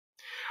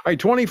All right,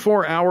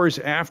 24 hours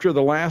after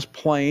the last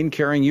plane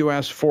carrying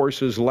U.S.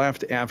 forces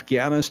left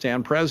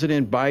Afghanistan,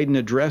 President Biden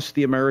addressed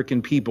the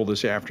American people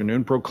this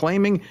afternoon,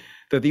 proclaiming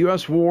that the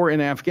U.S. war in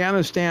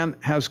Afghanistan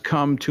has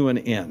come to an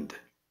end.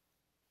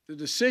 The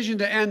decision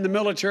to end the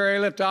military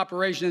airlift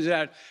operations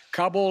at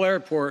Kabul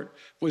airport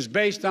was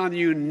based on the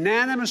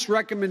unanimous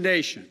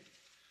recommendation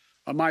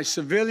of my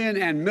civilian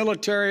and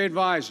military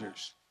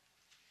advisors,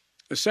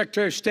 the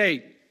Secretary of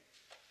State,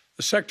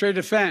 the Secretary of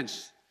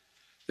Defense,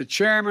 the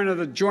Chairman of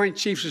the Joint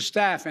Chiefs of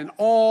Staff, and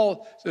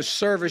all the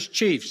service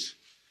chiefs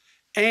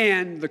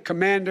and the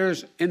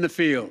commanders in the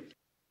field.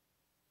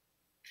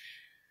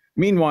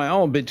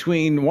 Meanwhile,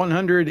 between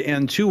 100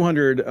 and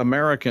 200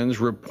 Americans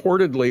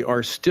reportedly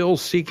are still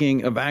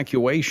seeking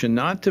evacuation,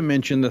 not to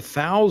mention the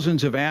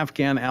thousands of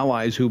Afghan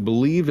allies who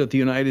believe that the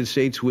United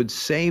States would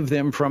save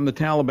them from the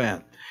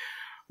Taliban.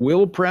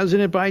 Will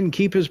President Biden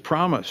keep his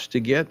promise to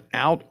get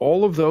out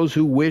all of those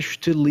who wish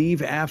to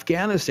leave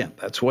Afghanistan?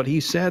 That's what he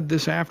said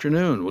this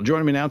afternoon. Well,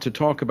 joining me now to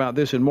talk about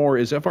this and more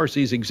is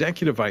FRC's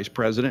Executive Vice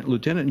President,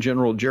 Lieutenant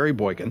General Jerry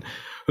Boykin,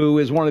 who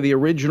is one of the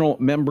original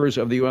members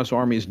of the U.S.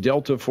 Army's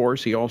Delta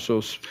Force. He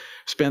also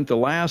spent the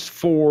last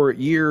 4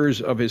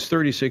 years of his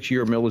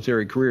 36-year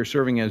military career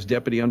serving as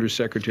Deputy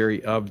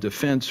Undersecretary of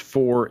Defense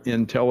for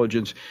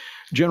Intelligence.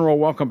 General,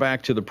 welcome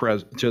back to the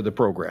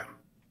program.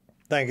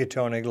 Thank you,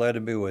 Tony. Glad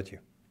to be with you.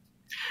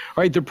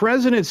 All right, the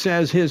president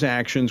says his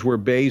actions were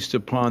based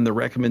upon the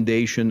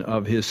recommendation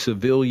of his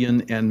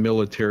civilian and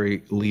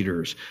military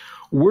leaders.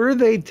 Were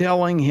they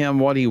telling him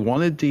what he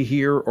wanted to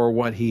hear or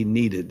what he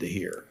needed to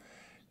hear?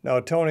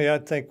 No, Tony, I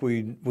think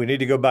we need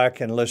to go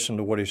back and listen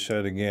to what he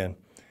said again.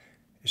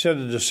 He said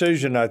the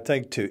decision, I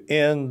think, to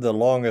end the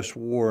longest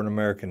war in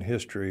American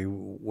history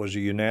was a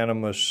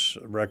unanimous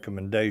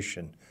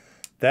recommendation.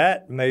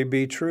 That may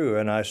be true,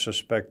 and I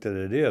suspect that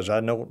it is. I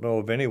don't know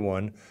of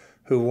anyone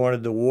who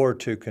wanted the war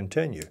to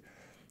continue.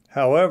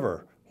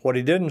 However, what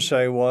he didn't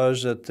say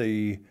was that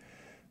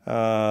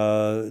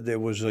there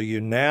was a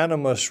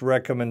unanimous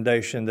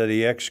recommendation that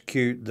he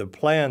execute the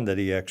plan that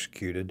he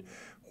executed,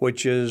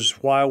 which is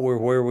why we're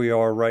where we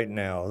are right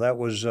now.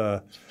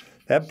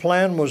 That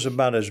plan was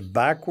about as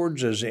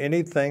backwards as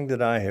anything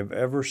that I have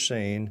ever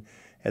seen,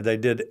 and they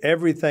did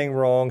everything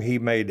wrong. He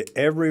made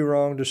every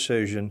wrong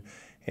decision,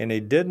 and he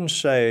didn't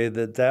say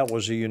that that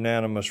was a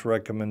unanimous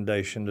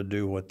recommendation to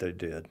do what they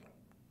did.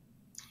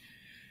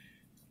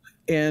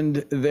 And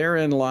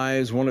therein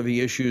lies one of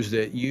the issues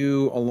that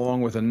you,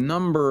 along with a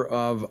number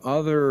of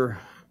other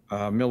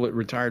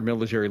retired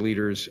military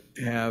leaders,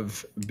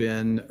 have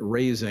been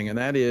raising, and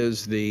that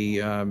is the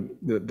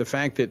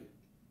fact that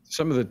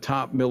some of the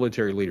top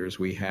military leaders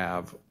we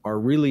have are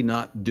really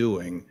not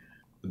doing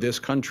this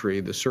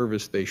country the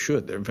service they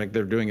should. In fact,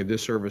 they're doing a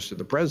disservice to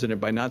the president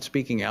by not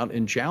speaking out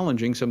and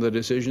challenging some of the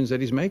decisions that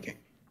he's making.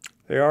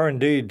 They are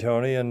indeed,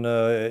 Tony. And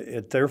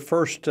at their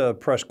first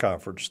press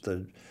conference,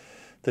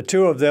 the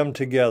two of them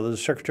together, the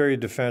Secretary of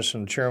Defense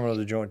and the Chairman of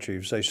the Joint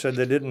Chiefs, they said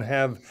they didn't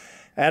have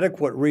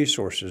adequate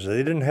resources. They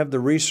didn't have the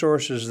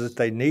resources that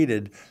they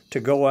needed to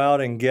go out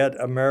and get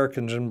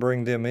Americans and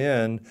bring them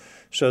in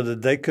so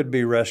that they could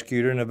be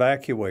rescued and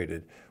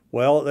evacuated.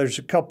 Well, there's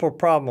a couple of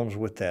problems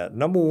with that.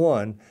 Number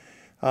one,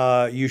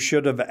 you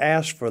should have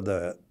asked for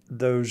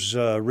those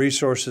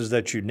resources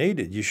that you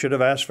needed. You should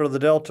have asked for the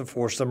Delta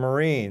Force, the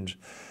Marines,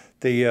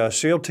 the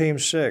SEAL Team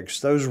 6,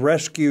 those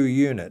rescue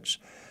units.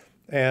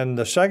 And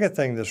the second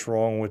thing that's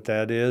wrong with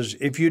that is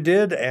if you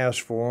did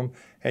ask for them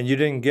and you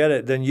didn't get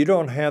it, then you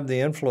don't have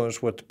the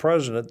influence with the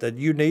president that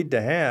you need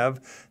to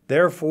have.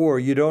 Therefore,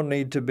 you don't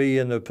need to be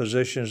in the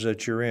positions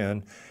that you're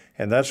in.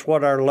 And that's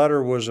what our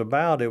letter was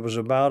about. It was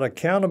about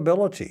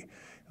accountability.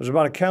 It was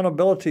about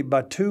accountability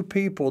by two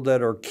people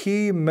that are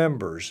key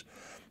members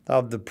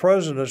of the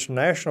president's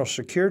national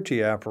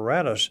security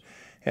apparatus,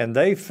 and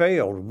they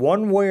failed.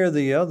 One way or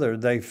the other,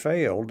 they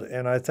failed,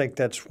 and I think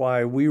that's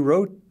why we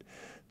wrote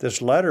this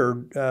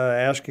letter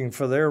asking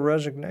for their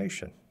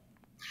resignation.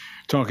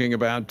 Talking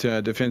about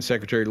Defense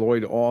Secretary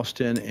Lloyd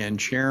Austin and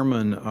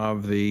Chairman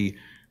of the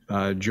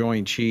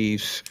Joint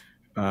Chiefs,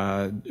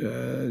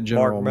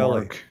 General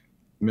Mark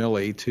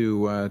Milley,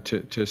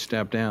 to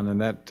step down,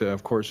 and that,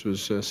 of course,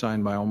 was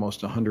signed by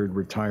almost 100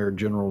 retired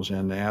generals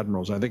and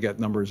admirals. I think that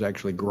number is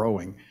actually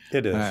growing.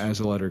 It is. As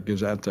the letter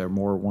gives out there,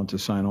 more want to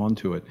sign on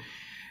to it.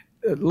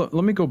 Let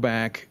me go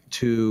back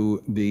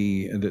to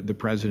the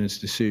president's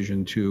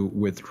decision to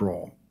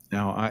withdraw.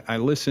 Now, I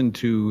listened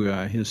to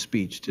his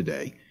speech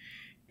today,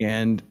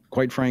 and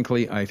quite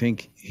frankly, I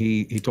think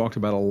he talked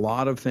about a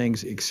lot of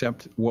things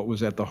except what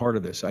was at the heart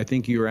of this. I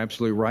think you're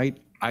absolutely right.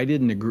 I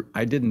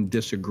didn't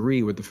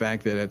disagree with the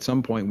fact that at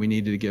some point we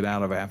needed to get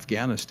out of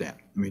Afghanistan.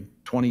 I mean,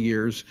 20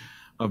 years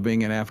of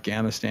being in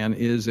Afghanistan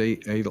is a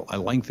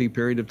lengthy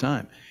period of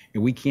time,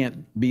 and we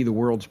can't be the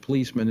world's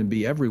policeman and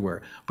be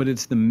everywhere. But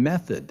it's the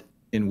method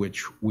in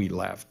which we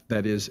left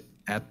that is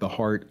at the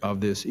heart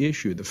of this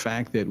issue. The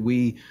fact that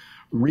we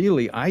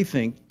really, I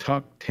think,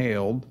 tucked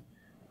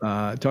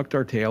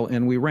our tail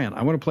and we ran.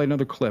 I want to play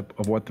another clip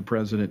of what the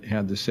president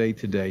had to say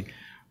today.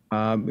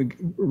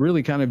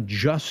 really kind of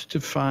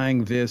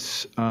justifying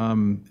this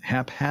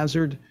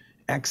haphazard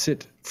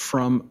exit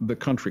from the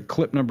country.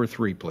 Clip number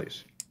 3,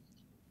 please.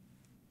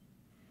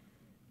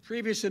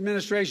 Previous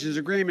administration's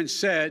agreement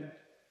said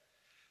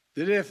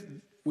that if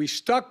we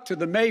stuck to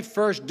the May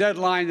 1st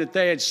deadline that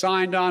they had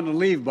signed on to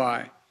leave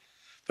by,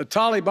 the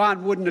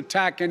Taliban wouldn't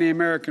attack any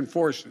American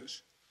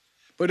forces.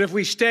 But if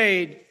we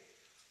stayed,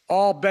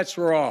 all bets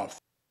were off.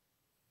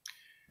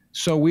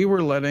 So we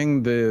were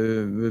letting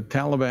the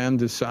Taliban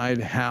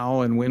decide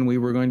how and when we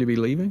were going to be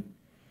leaving?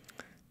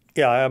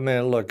 Yeah, I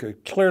mean, look,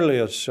 clearly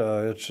it's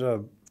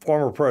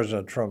former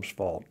President Trump's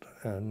fault.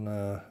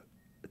 And,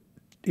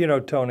 you know,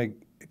 Tony,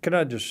 can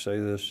I just say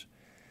this?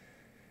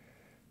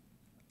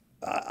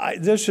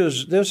 This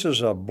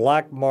is a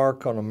black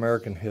mark on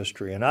American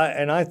history, and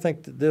I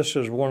think that this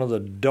is one of the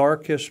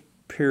darkest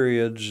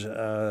periods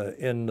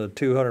in the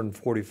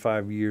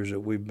 245 years that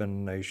we've been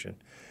a nation.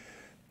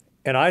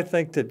 And I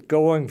think that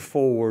going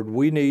forward,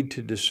 we need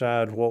to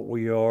decide what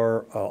we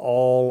are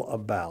all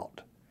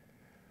about.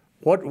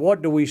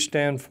 What do we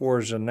stand for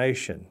as a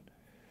nation?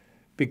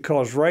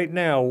 Because right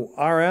now,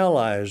 our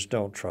allies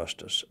don't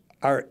trust us.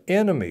 Our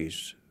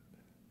enemies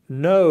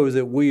know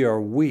that we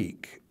are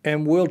weak,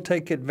 and we'll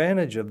take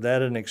advantage of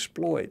that and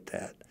exploit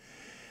that.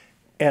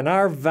 And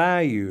our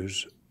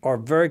values are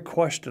very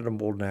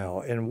questionable now.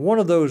 And one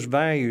of those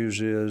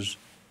values is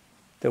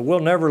that we'll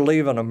never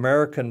leave an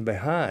American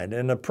behind.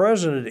 And the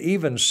president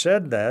even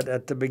said that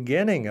at the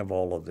beginning of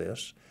all of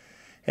this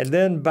and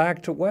then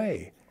backed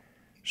away.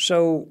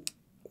 So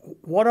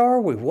what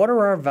are we? What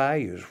are our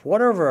values?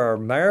 What are our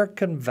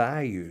American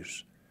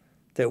values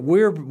that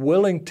we're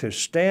willing to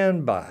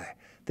stand by,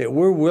 that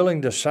we're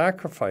willing to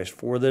sacrifice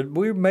for, that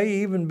we may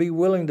even be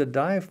willing to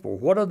die for?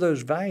 What are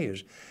those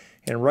values?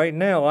 And right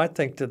now, I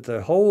think that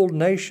the whole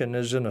nation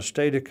is in a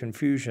state of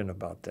confusion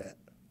about that.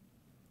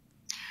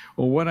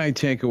 Well, what I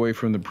take away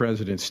from the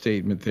president's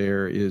statement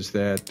there is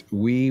that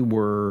we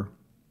were,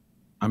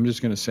 I'm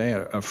just going to say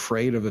it,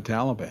 afraid of the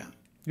Taliban.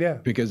 Yeah.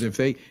 Because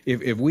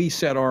if we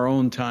set our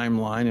own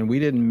timeline and we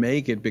didn't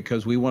make it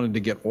because we wanted to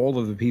get all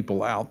of the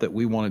people out that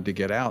we wanted to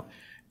get out,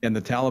 and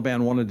the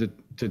Taliban wanted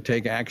to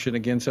take action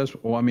against us,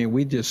 well, I mean,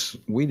 we just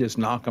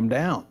knock them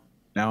down.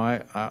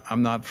 Now,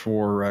 I'm not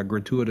for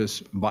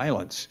gratuitous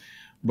violence,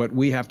 but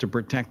we have to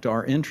protect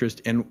our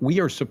interest, and we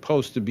are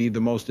supposed to be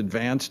the most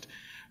advanced,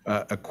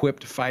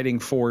 equipped fighting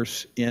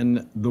force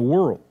in the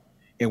world.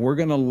 And we're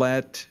going to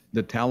let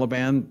the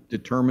Taliban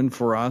determine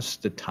for us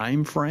the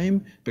time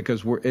frame,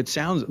 because it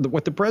sounds,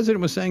 what the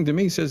president was saying to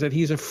me says that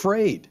he's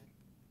afraid,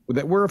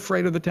 that we're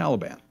afraid of the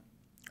Taliban.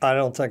 I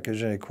don't think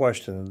there's any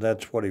question that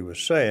that's what he was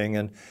saying,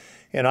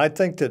 and I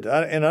think that,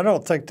 and I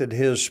don't think that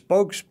his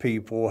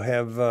spokespeople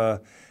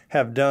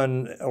have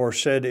done or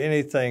said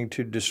anything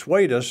to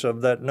dissuade us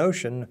of that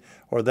notion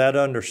or that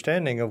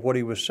understanding of what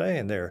he was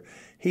saying there.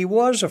 He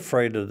was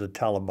afraid of the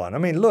Taliban. I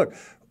mean, look,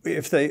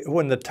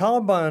 when the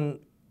Taliban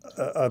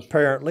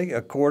apparently,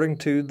 according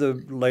to the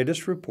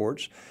latest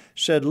reports,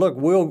 said, "Look,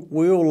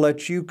 we'll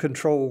let you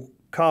control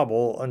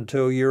Kabul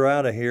until you're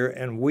out of here,"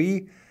 and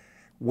we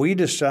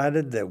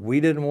decided that we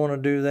didn't want to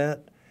do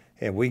that,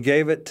 and we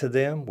gave it to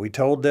them. We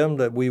told them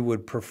that we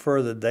would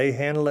prefer that they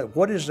handle it.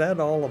 What is that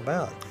all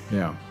about?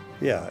 Yeah.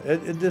 Yeah,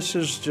 this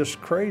is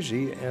just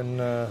crazy, and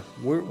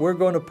we're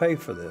going to pay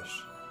for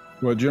this.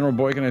 Well, General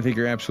Boykin, I think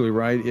you're absolutely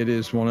right. It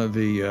is one of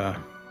the,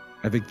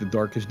 I think, the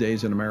darkest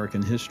days in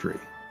American history,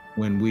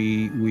 when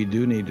we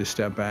do need to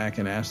step back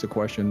and ask the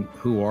question,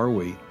 who are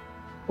we?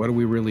 What do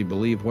we really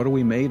believe? What are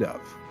we made of?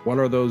 What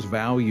are those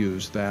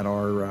values that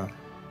are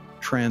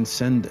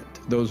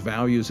transcendent, those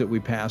values that we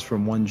pass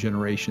from one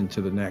generation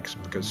to the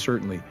next? Because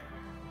certainly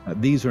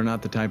these are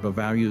not the type of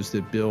values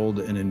that build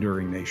an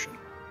enduring nation.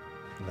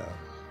 No.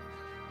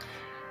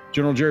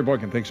 General Jerry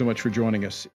Boykin, thanks so much for joining us.